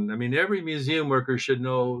important. I mean, every museum worker should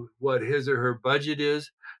know what his or her budget is.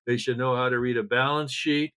 They should know how to read a balance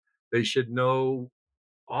sheet. They should know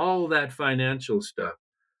all that financial stuff.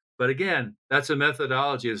 But again, that's a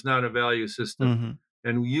methodology. It's not a value system.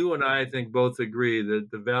 And you and I think both agree that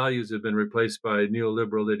the values have been replaced by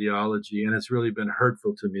neoliberal ideology, and it's really been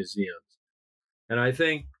hurtful to museums. And I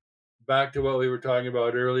think, back to what we were talking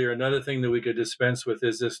about earlier, another thing that we could dispense with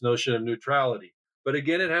is this notion of neutrality. But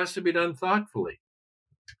again, it has to be done thoughtfully.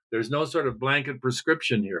 There's no sort of blanket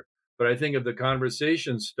prescription here. But I think if the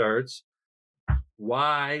conversation starts,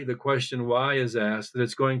 the question why is asked, that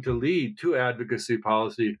it's going to lead to advocacy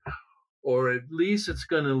policy, or at least it's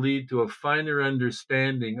going to lead to a finer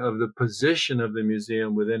understanding of the position of the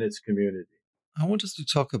museum within its community. I want us to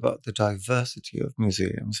talk about the diversity of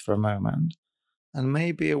museums for a moment. And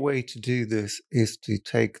maybe a way to do this is to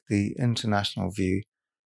take the international view.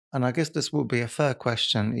 And I guess this will be a fair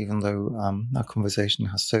question, even though our conversation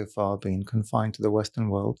has so far been confined to the Western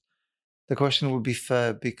world. The question will be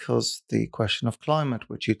fair because the question of climate,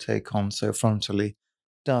 which you take on so frontally,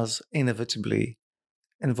 does inevitably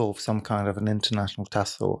involve some kind of an international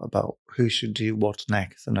tussle about who should do what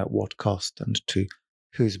next and at what cost and to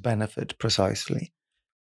whose benefit precisely.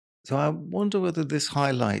 So I wonder whether this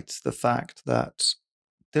highlights the fact that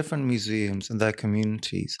different museums and their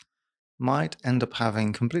communities might end up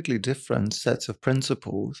having completely different sets of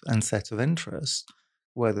principles and sets of interests,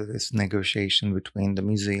 whether this negotiation between the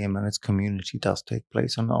museum and its community does take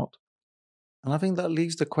place or not. And I think that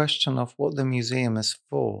leaves the question of what the museum is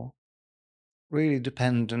for really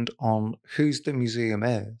dependent on whose the museum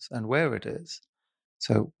is and where it is.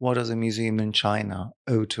 So, what does a museum in China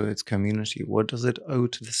owe to its community? What does it owe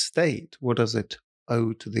to the state? What does it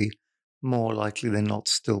owe to the more likely than not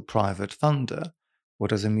still private funder? What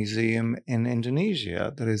does a museum in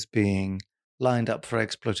Indonesia that is being lined up for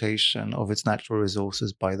exploitation of its natural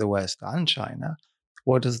resources by the West and China?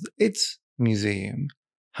 What does its museum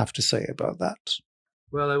have to say about that?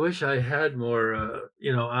 Well, I wish I had more,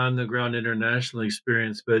 on the ground international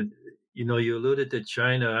experience, but you alluded to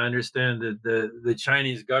China. I understand that the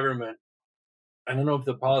Chinese government, I don't know if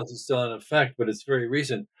the policy is still in effect, but it's very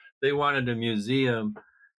recent. They wanted a museum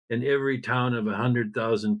in every town of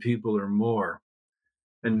 100,000 people or more.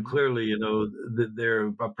 And clearly, they're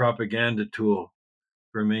a propaganda tool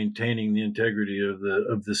for maintaining the integrity of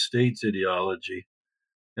the state's ideology.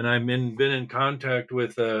 And I've been in contact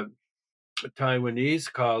with a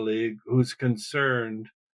Taiwanese colleague who's concerned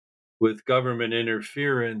with government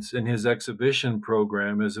interference in his exhibition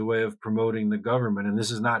program as a way of promoting the government. And this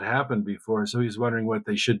has not happened before. So he's wondering what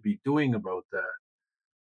they should be doing about that.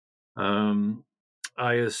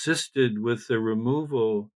 I assisted with the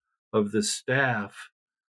removal of the staff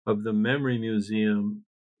of the Memory Museum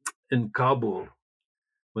in Kabul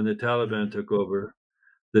when the Taliban took over.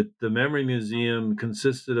 The Memory Museum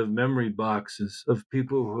consisted of memory boxes of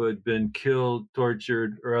people who had been killed,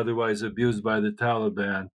 tortured, or otherwise abused by the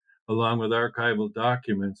Taliban, along with archival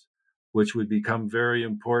documents, which would become very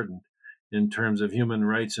important in terms of human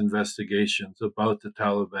rights investigations about the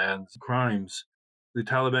Taliban's crimes. The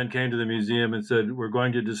Taliban came to the museum and said, "We're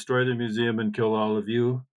going to destroy the museum and kill all of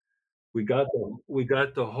you." We got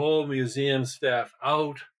the whole museum staff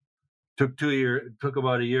out. Took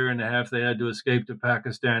about a year and a half. They had to escape to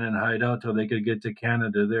Pakistan and hide out till they could get to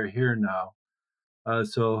Canada. They're here now.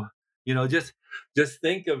 So just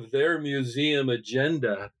think of their museum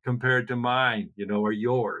agenda compared to mine, or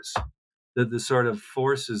yours. The sort of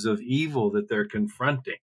forces of evil that they're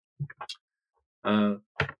confronting.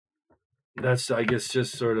 That's, I guess,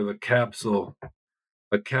 just sort of a capsule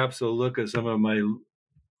look at some of my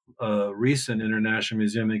recent international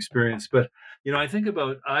museum experience. But I think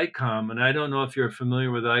about ICOM, and I don't know if you're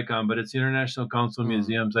familiar with ICOM, but it's the International Council of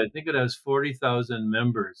Museums. I think it has 40,000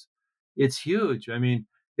 members. It's huge. I mean,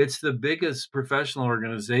 it's the biggest professional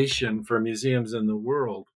organization for museums in the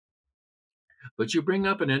world. But you bring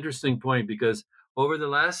up an interesting point, because over the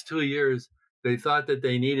last 2 years, they thought that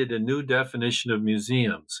they needed a new definition of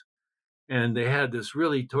museums. And they had this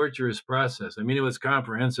really torturous process. I mean, it was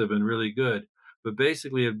comprehensive and really good. But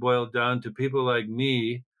basically, it boiled down to people like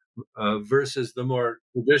me versus the more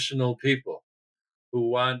traditional people who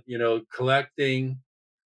want, collecting,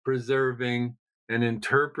 preserving, and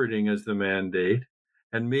interpreting as the mandate,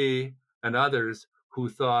 and me and others who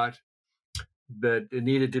thought that it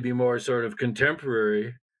needed to be more sort of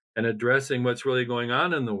contemporary and addressing what's really going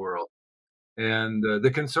on in the world. And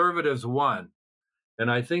the conservatives won. And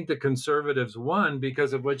I think the conservatives won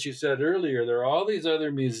because of what you said earlier. There are all these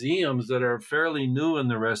other museums that are fairly new in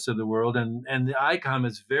the rest of the world, and the ICOM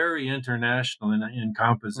is very international in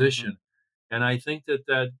composition. And I think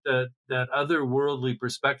that otherworldly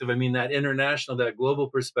perspective, I mean, that international, that global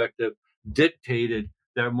perspective, dictated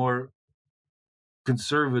that more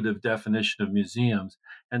conservative definition of museums.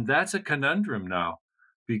 And that's a conundrum now,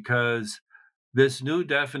 because this new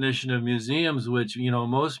definition of museums, which,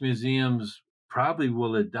 most museums probably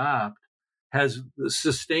will adopt, has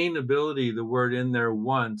sustainability, the word, in there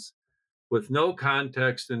once, with no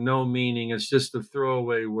context and no meaning. It's just a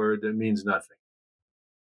throwaway word that means nothing.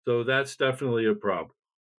 So that's definitely a problem.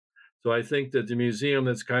 So I think that the museum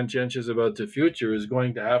that's conscientious about the future is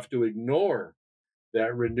going to have to ignore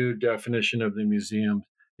that renewed definition of the museum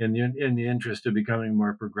in the interest of becoming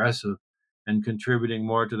more progressive and contributing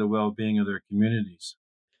more to the well-being of their communities.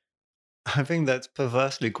 I think that's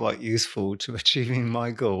perversely quite useful to achieving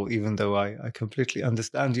my goal, even though I completely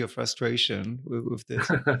understand your frustration with this.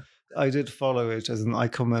 I did follow it as an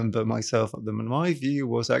ICOM member myself at them, and my view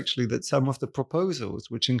was actually that some of the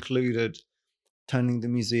proposals, which included turning the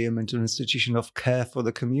museum into an institution of care for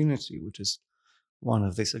the community, which is one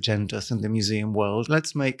of these agendas in the museum world.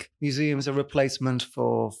 Let's make museums a replacement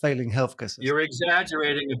for failing healthcare systems. You're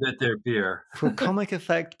exaggerating a bit there, Pierre. For a comic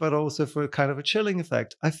effect, but also for a kind of a chilling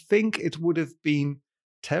effect. I think it would have been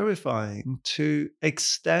terrifying to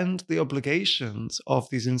extend the obligations of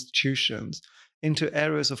these institutions into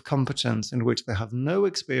areas of competence in which they have no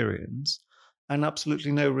experience and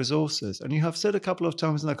absolutely no resources. And you have said a couple of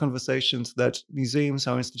times in our conversations that museums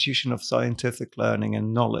are an institution of scientific learning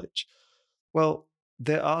and knowledge. Well,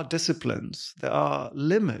 there are disciplines, there are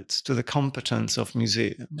limits to the competence of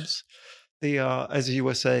museums. They are, as you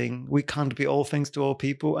were saying, we can't be all things to all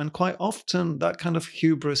people. And quite often that kind of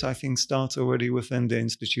hubris, I think, starts already within the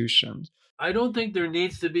institutions. I don't think there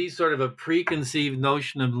needs to be sort of a preconceived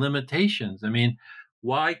notion of limitations. I mean,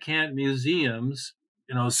 why can't museums,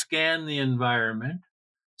 scan the environment,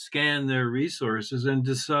 scan their resources, and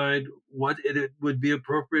decide what it would be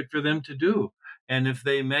appropriate for them to do? And if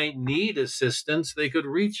they might need assistance, they could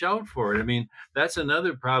reach out for it. I mean, that's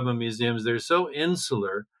another problem. Museums, they're so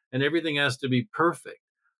insular and everything has to be perfect.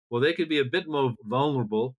 Well, they could be a bit more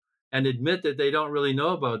vulnerable and admit that they don't really know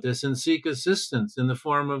about this and seek assistance in the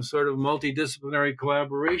form of sort of multidisciplinary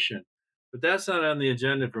collaboration. But that's not on the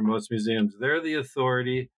agenda for most museums. They're the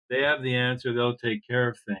authority. They have the answer. They'll take care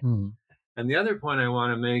of things. Mm. And the other point I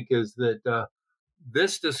want to make is that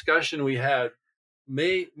this discussion we had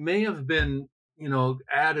may have been,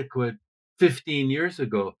 adequate 15 years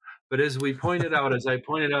ago. But as I pointed out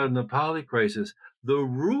in the Poly crisis, the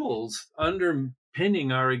rules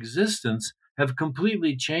underpinning our existence have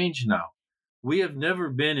completely changed now. We have never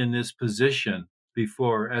been in this position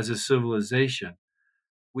before as a civilization.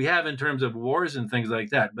 We have in terms of wars and things like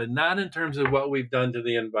that, but not in terms of what we've done to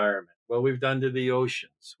the environment, what we've done to the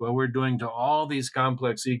oceans, what we're doing to all these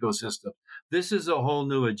complex ecosystems. This is a whole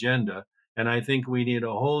new agenda, and I think we need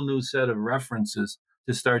a whole new set of references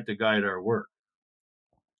to start to guide our work.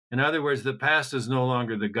 In other words, the past is no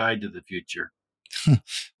longer the guide to the future.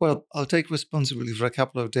 Well, I'll take responsibility for a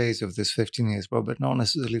couple of days of this 15 years, Robert, not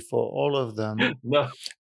necessarily for all of them. No.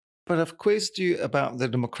 But I've quizzed you about the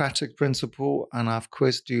democratic principle and I've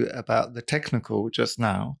quizzed you about the technical just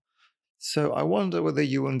now. So I wonder whether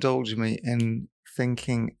you indulge me in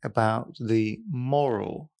thinking about the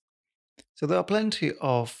moral. So there are plenty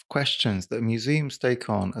of questions that museums take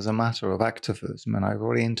on as a matter of activism, and I've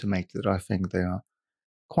already intimated that I think they are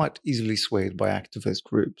quite easily swayed by activist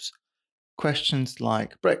groups. Questions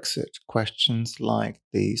like Brexit, questions like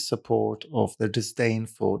the support of the disdain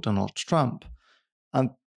for Donald Trump.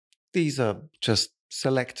 And these are just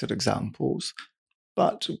selected examples.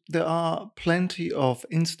 But there are plenty of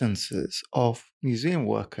instances of museum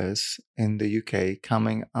workers in the UK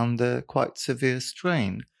coming under quite severe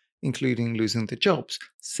strain, including losing their jobs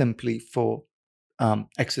simply for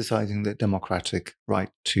exercising their democratic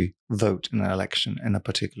right to vote in an election in a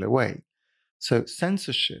particular way. So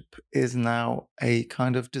censorship is now a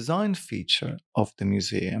kind of design feature of the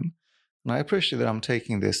museum. And I appreciate that I'm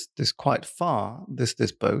taking this quite far, this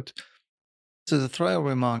boat. So as a throw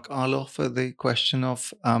remark, I'll offer the question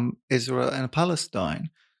of Israel and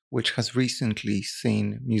Palestine, which has recently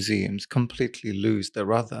seen museums completely lose their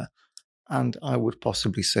rudder. And I would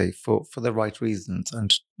possibly say for the right reasons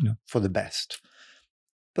and for the best.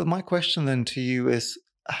 But my question then to you is,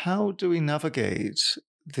 how do we navigate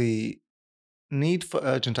the need for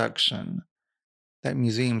urgent action that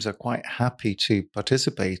museums are quite happy to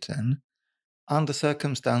participate in under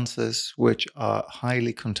circumstances which are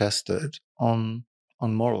highly contested on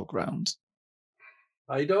moral grounds?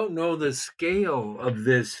 I don't know the scale of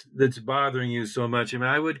this that's bothering you so much. I mean,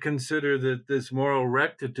 I would consider that this moral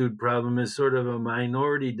rectitude problem is sort of a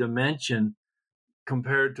minority dimension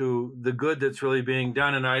compared to the good that's really being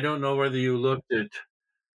done. And I don't know whether you looked at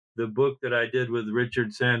the book that I did with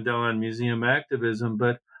Richard Sandel on museum activism,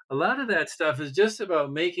 but a lot of that stuff is just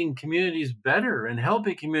about making communities better and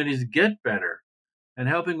helping communities get better and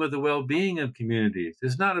helping with the well-being of communities.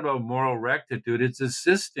 It's not about moral rectitude. It's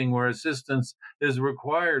assisting where assistance is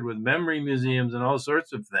required with memory museums and all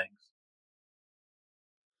sorts of things.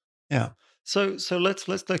 Yeah. So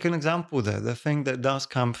let's take an example there. The thing that does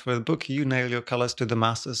come through the book, you nail your colors to the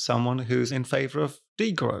mast as someone who's in favor of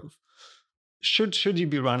degrowth. Should you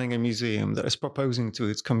be running a museum that is proposing to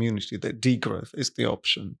its community that degrowth is the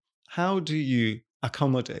option? How do you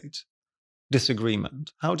accommodate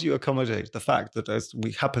disagreement? How do you accommodate the fact that, as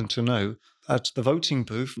we happen to know, at the voting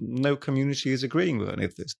booth, no community is agreeing with any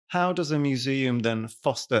of this? How does a museum then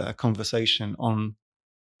foster a conversation on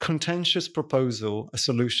contentious proposal, a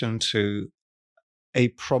solution to a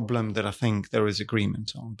problem that I think there is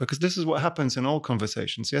agreement on? Because this is what happens in all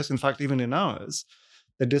conversations. Yes, in fact, even in ours,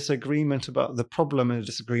 the disagreement about the problem and the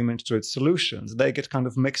disagreement to its solutions, they get kind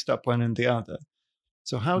of mixed up one and the other.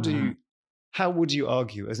 So how would you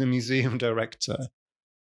argue as a museum director?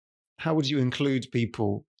 How would you include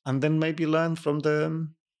people and then maybe learn from the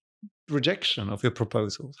rejection of your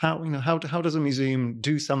proposals? How does a museum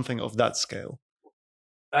do something of that scale?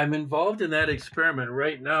 I'm involved in that experiment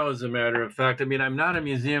right now, as a matter of fact. I mean, I'm not a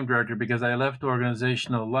museum director because I left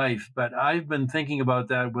organizational life, but I've been thinking about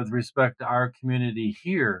that with respect to our community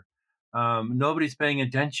here. Nobody's paying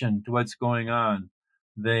attention to what's going on.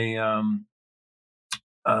 They're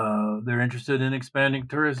interested in expanding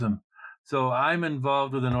tourism. So I'm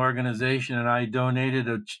involved with an organization, and I donated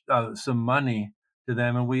some money to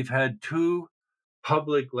them, and we've had 2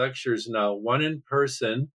 public lectures now, one in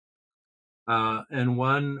person and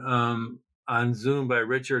one on Zoom by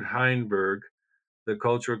Richard Heinberg, the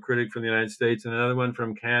cultural critic from the United States, and another one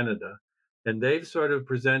from Canada. And they've sort of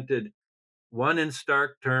presented, one in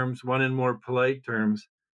stark terms, one in more polite terms,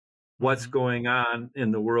 what's going on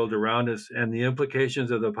in the world around us and the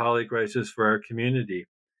implications of the poly crisis for our community.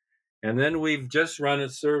 And then we've just run a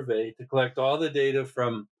survey to collect all the data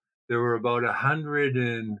from, there were about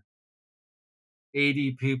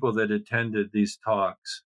 180 people that attended these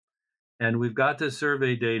talks. And we've got the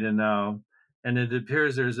survey data now, and it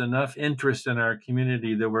appears there's enough interest in our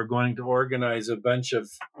community that we're going to organize a bunch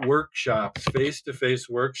of workshops, face-to-face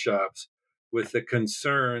workshops, with the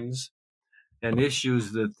concerns and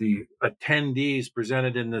issues that the attendees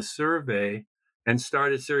presented in the survey, and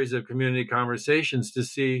start a series of community conversations to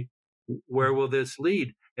see where will this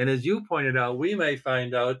lead. And as you pointed out, we may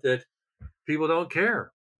find out that people don't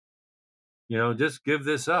care. Just give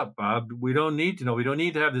this up, Bob. We don't need to know. We don't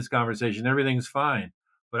need to have this conversation. Everything's fine.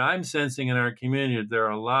 But I'm sensing in our community that there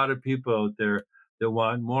are a lot of people out there that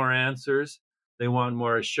want more answers. They want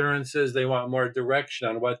more assurances. They want more direction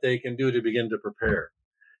on what they can do to begin to prepare.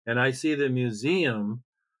 And I see the museum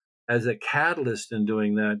as a catalyst in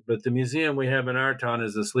doing that. But the museum we have in our town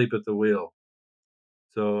is asleep at the wheel.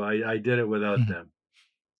 So I did it without them.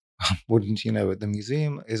 Wouldn't you know it? The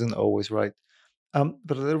museum isn't always right.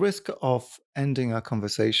 But at the risk of ending our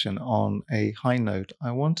conversation on a high note,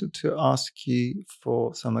 I wanted to ask you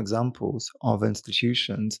for some examples of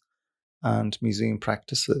institutions and museum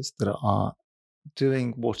practices that are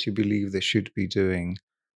doing what you believe they should be doing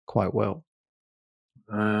quite well.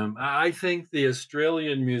 I think the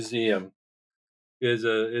Australian Museum is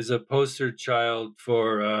a poster child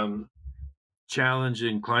for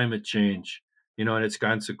challenging climate change, and its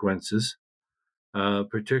consequences.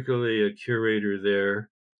 Particularly a curator there,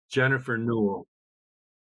 Jennifer Newell.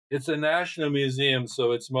 It's a national museum,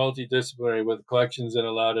 so it's multidisciplinary with collections in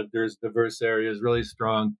a lot of diverse areas, really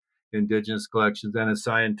strong Indigenous collections, and a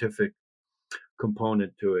scientific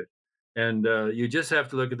component to it. And you just have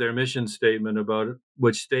to look at their mission statement about it,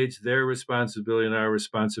 which states their responsibility and our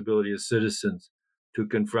responsibility as citizens to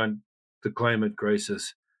confront the climate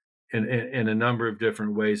crisis in a number of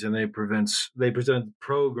different ways. And they present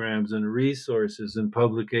programs and resources and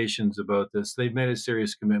publications about this. They've made a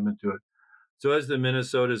serious commitment to it. So has the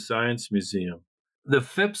Minnesota Science Museum. The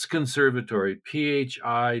Phipps Conservatory,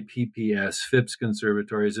 Phipps, Phipps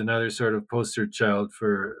Conservatory, is another sort of poster child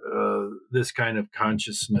for this kind of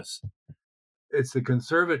consciousness. It's the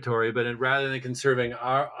conservatory, but rather than conserving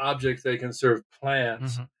our objects, they conserve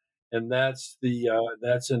plants. And that's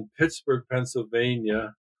in Pittsburgh,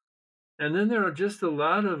 Pennsylvania. And then there are just a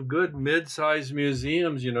lot of good mid-sized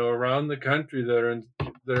museums, around the country that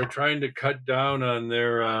are trying to cut down on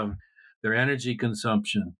their energy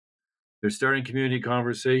consumption. They're starting community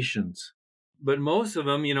conversations. But most of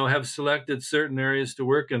them, have selected certain areas to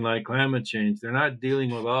work in, like climate change. They're not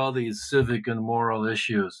dealing with all these civic and moral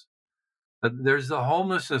issues. There's the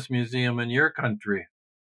Homelessness Museum in your country.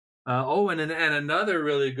 And another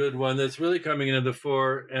really good one that's really coming into the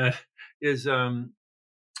fore is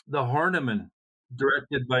The Horniman,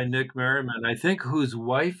 directed by Nick Merriman, I think, whose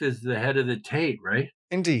wife is the head of the Tate, right?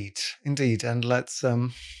 Indeed. And let's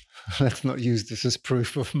not use this as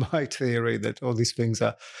proof of my theory that all these things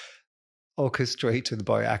are orchestrated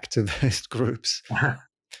by activist groups.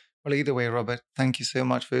 Well, either way, Robert, thank you so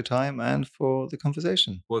much for your time and for the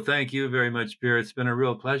conversation. Well, thank you very much, Pierre. It's been a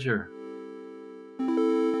real pleasure.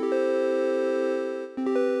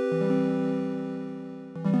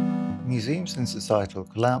 Museums and Societal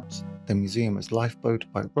Collapse, The Museum as Lifeboat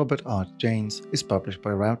by Robert R. Janes is published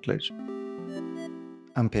by Routledge.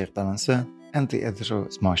 I'm Pierre Dalancin, and the editor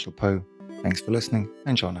is Marshall Poe. Thanks for listening,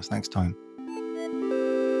 and join us next time.